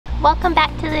welcome back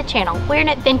to the channel. We're an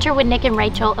adventure with Nick and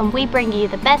Rachel, and we bring you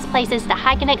the best places to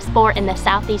hike and explore in the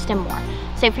Southeast and more.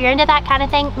 So if you're into that kind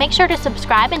of thing, make sure to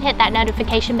subscribe and hit that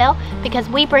notification bell because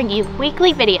we bring you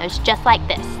weekly videos just like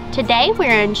this. Today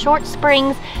we're in Short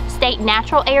Springs State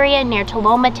Natural Area near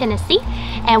Tullahoma, Tennessee,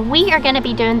 and we are going to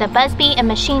be doing the Busby and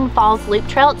Machine Falls Loop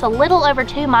Trail. It's a little over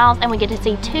 2 miles and we get to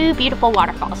see 2 beautiful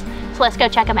waterfalls. So let's go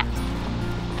check them out.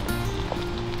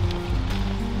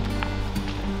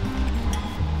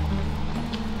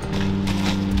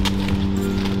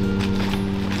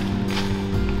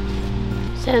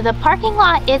 So the parking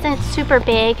lot isn't super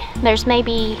big. There's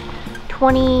maybe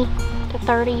 20 to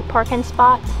 30 parking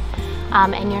spots,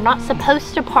 and you're not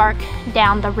supposed to park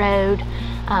down the road,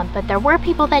 but there were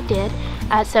people that did.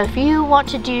 So if you want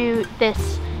to do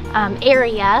this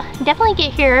area, definitely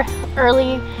get here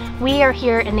early. We are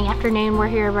here in the afternoon. We're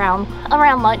here around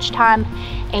lunchtime,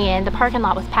 and the parking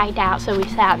lot was packed out, so we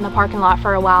sat in the parking lot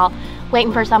for a while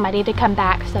waiting for somebody to come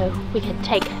back so we could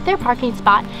take their parking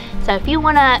spot. So if you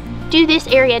want to do this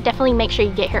area, definitely make sure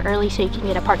you get here early so you can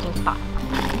get a parking spot.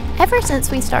 Ever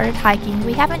since we started hiking,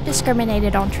 we haven't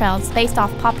discriminated on trails based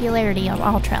off popularity on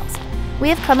all trails. We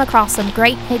have come across some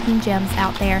great hidden gems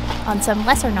out there on some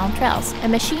lesser known trails,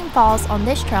 and Machine Falls on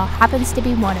this trail happens to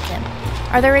be one of them.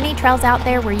 Are there any trails out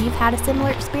there where you've had a similar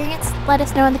experience? Let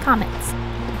us know in the comments.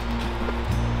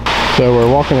 So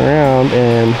we're walking around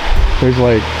and there's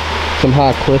like some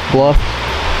high cliff bluffs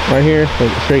right here,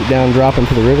 like straight down dropping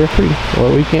to the river. Pretty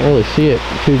well, we can't really see it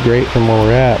too great from where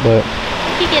we're at, but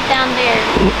If you get down there,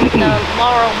 the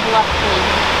Laurel Bluff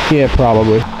Loop. yeah,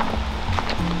 probably.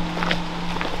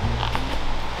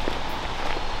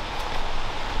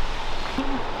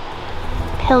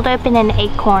 Peeled open an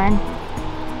acorn.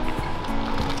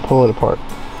 Pull it apart.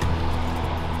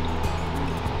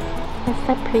 It's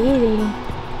so pretty.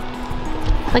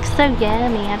 Looks so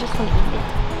yummy. I just want to eat it.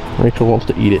 Rachel wants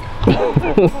to eat it.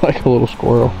 Like a little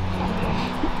squirrel.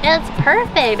 It's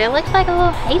perfect. It looks like a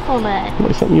little hazelnut.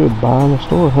 Like something you would buy in the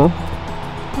store, huh?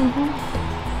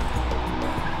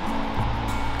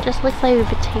 Just looks like it would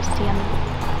be tasty on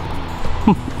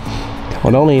it.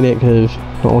 Well, don't eat it because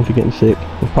I don't want you getting sick.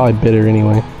 It's probably bitter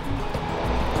anyway.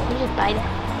 You just bite it.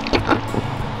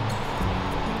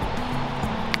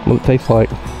 What it tastes like.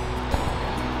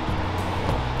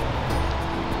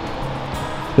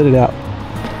 Spit it out.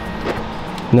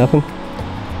 Nothing?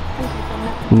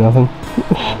 Nothing.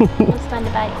 It was fun to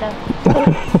bite though.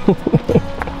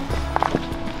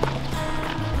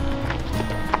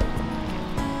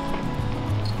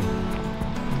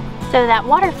 So that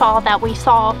waterfall that we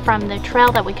saw from the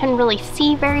trail that we couldn't really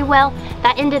see very well,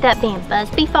 that ended up being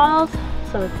Busby Falls.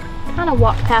 So we kind of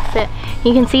walked past it.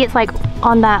 You can see it's like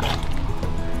on that,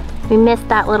 we missed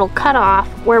that little cutoff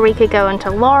where we could go into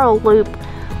Laurel Loop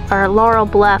or Laurel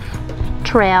Bluff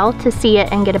Trail to see it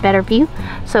and get a better view.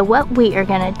 So what we are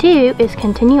gonna do is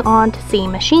continue on to see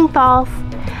Machine Falls,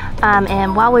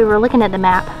 and while we were looking at the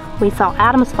map we saw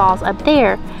Adams Falls up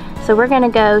there, so we're gonna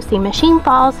go see Machine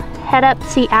Falls, head up,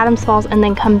 see Adams Falls, and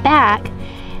then come back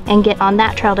and get on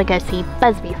that trail to go see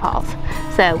Busby Falls.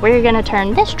 So we're gonna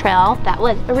turn this trail that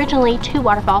was originally 2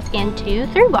 waterfalls into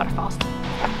 3 waterfalls.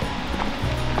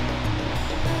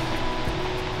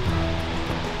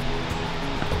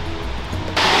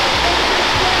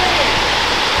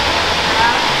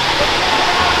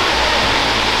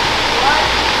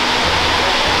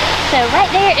 So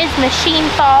right there is Machine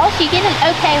Falls. You get an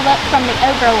okay look from the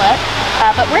overlook,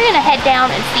 but we're gonna head down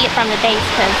and see it from the base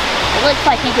because it looks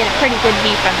like you get a pretty good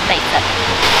view from the base of it.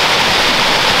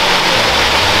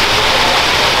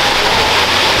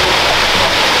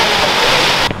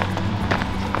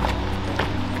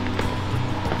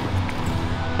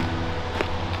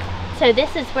 So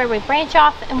this is where we branch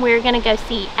off and we're gonna go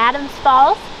see Adams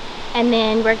Falls, and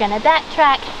then we're gonna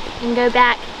backtrack and go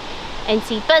back and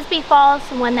see Busby Falls,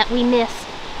 the one that we missed,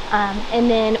 and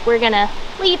then we're gonna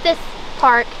leave this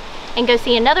park and go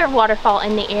see another waterfall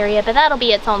in the area, but that'll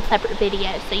be its own separate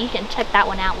video, so you can check that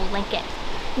one out. We'll link it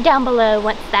down below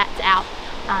once that's out,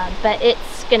 but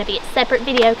it's gonna be a separate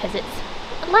video because it's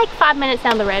like 5 minutes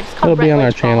down the road. It's called It'll be on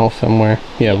our channel somewhere.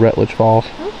 Yeah, Rutledge Falls.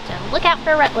 So look out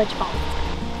for Rutledge Falls.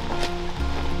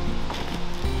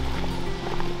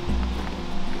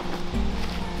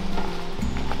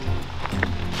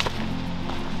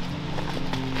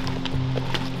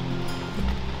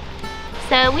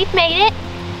 So we've made it.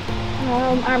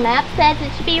 Our map says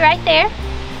it should be right there,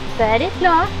 but it's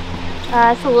not.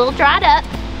 It's a little dried up.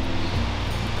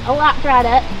 A lot dried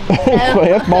up. So.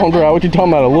 That's bone dry. What you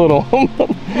talking about? A little?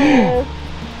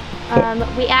 So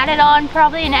We added on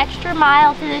probably an extra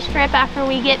mile to this trip after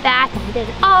we get back, and we did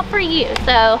it all for you.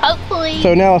 So hopefully.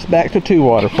 So now it's back to 2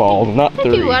 waterfalls, not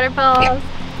 3. 2 waterfalls.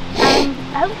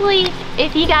 Hopefully,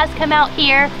 if you guys come out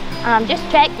here, just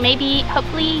check. Maybe,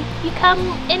 hopefully, you come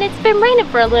and it's been raining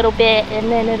for a little bit, and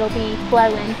then it'll be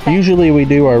flowing. So. Usually we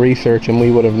do our research and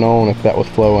we would have known if that was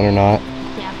flowing or not.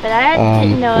 Yeah, but I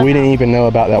didn't know. We didn't even know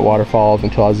about that waterfalls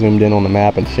until I zoomed in on the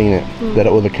map and seen it, that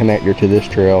it was a connector to this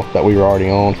trail that we were already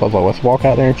on. So I was like, let's walk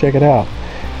out there and check it out.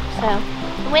 So,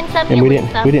 win some, and we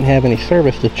didn't have any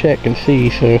service to check and see,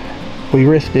 so we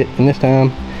risked it, and this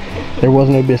time there was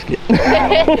no biscuit.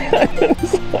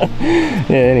 Yeah,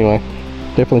 anyway,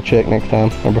 definitely check next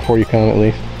time, or before you come at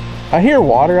least. I hear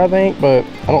water, I think, but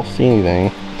I don't see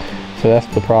anything, so that's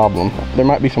the problem. There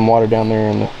might be some water down there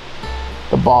in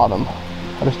the bottom.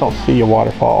 I just don't see a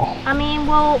waterfall. I mean,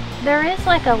 well, there is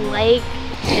like a lake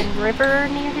and river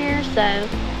near here, so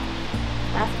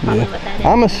that's probably what that is.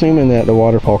 I'm assuming that the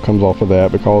waterfall comes off of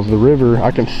that, because the river,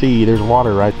 I can see there's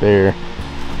water right there,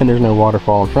 and there's no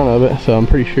waterfall in front of it, so I'm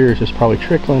pretty sure it's just probably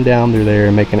trickling down through there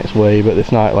and making its way, but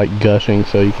it's not like gushing,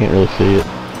 so you can't really see it.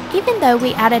 Even though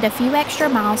we added a few extra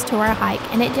miles to our hike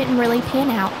and it didn't really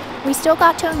pan out, we still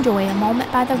got to enjoy a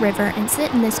moment by the river and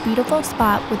sit in this beautiful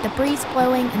spot with the breeze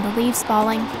blowing and the leaves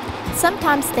falling.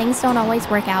 Sometimes things don't always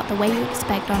work out the way you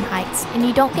expect on hikes, and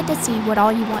you don't get to see what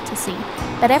all you want to see,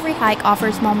 but every hike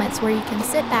offers moments where you can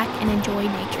sit back and enjoy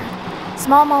nature.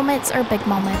 Small moments or big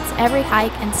moments, every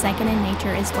hike and second in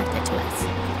nature is worth it to us.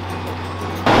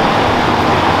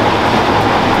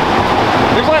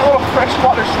 There's like little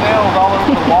freshwater snails all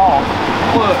over the wall.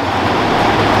 Look.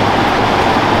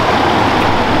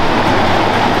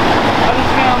 I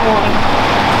just found one.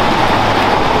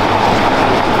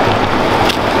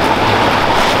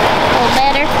 A little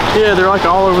better. Yeah, they're like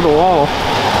all over the wall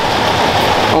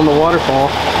on the waterfall.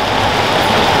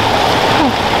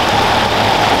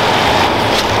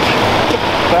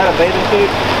 If I had a bathing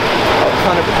suit, I'd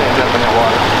 100% jump in that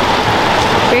water.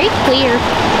 Very clear.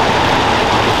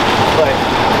 Like,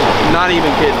 not even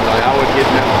kidding, like I would get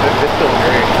in there, it's still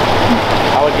great.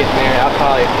 I would get in there, I'd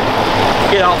probably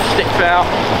get all the sticks out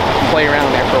and play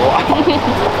around in there for a while.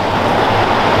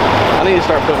 I need to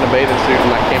start putting a bathing suit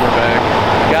in my camera bag.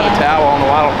 Got a towel on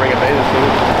the wall, I don't bring a bathing suit.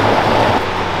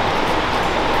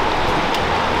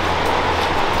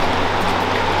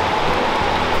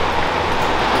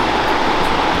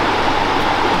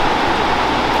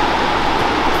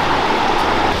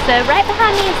 So right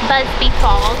behind me is Busby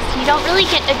Falls. You don't really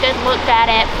get a good look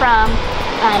at it from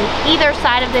either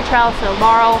side of the trail, so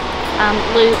Laurel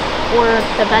Loop or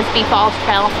the Busby Falls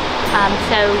Trail.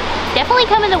 So definitely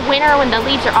come in the winter when the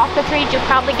leaves are off the trees, you'll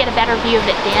probably get a better view of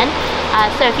it then.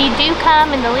 So if you do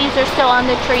come and the leaves are still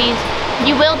on the trees,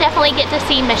 you will definitely get to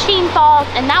see Machine Falls,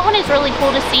 and that one is really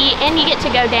cool to see, and you get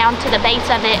to go down to the base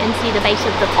of it and see the base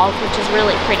of the falls, which is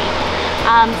really pretty.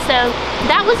 So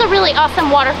that was a really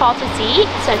awesome waterfall to see.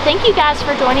 So thank you guys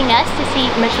for joining us to see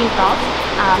Machine Falls.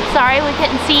 Sorry we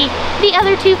couldn't see the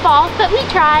other 2 falls, but we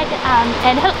tried.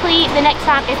 And hopefully the next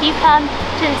time if you come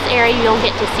to this area, you'll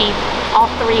get to see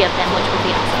all 3 of them, which would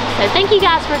be awesome. So thank you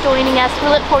guys for joining us. We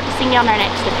look forward to seeing you on our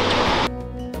next adventure.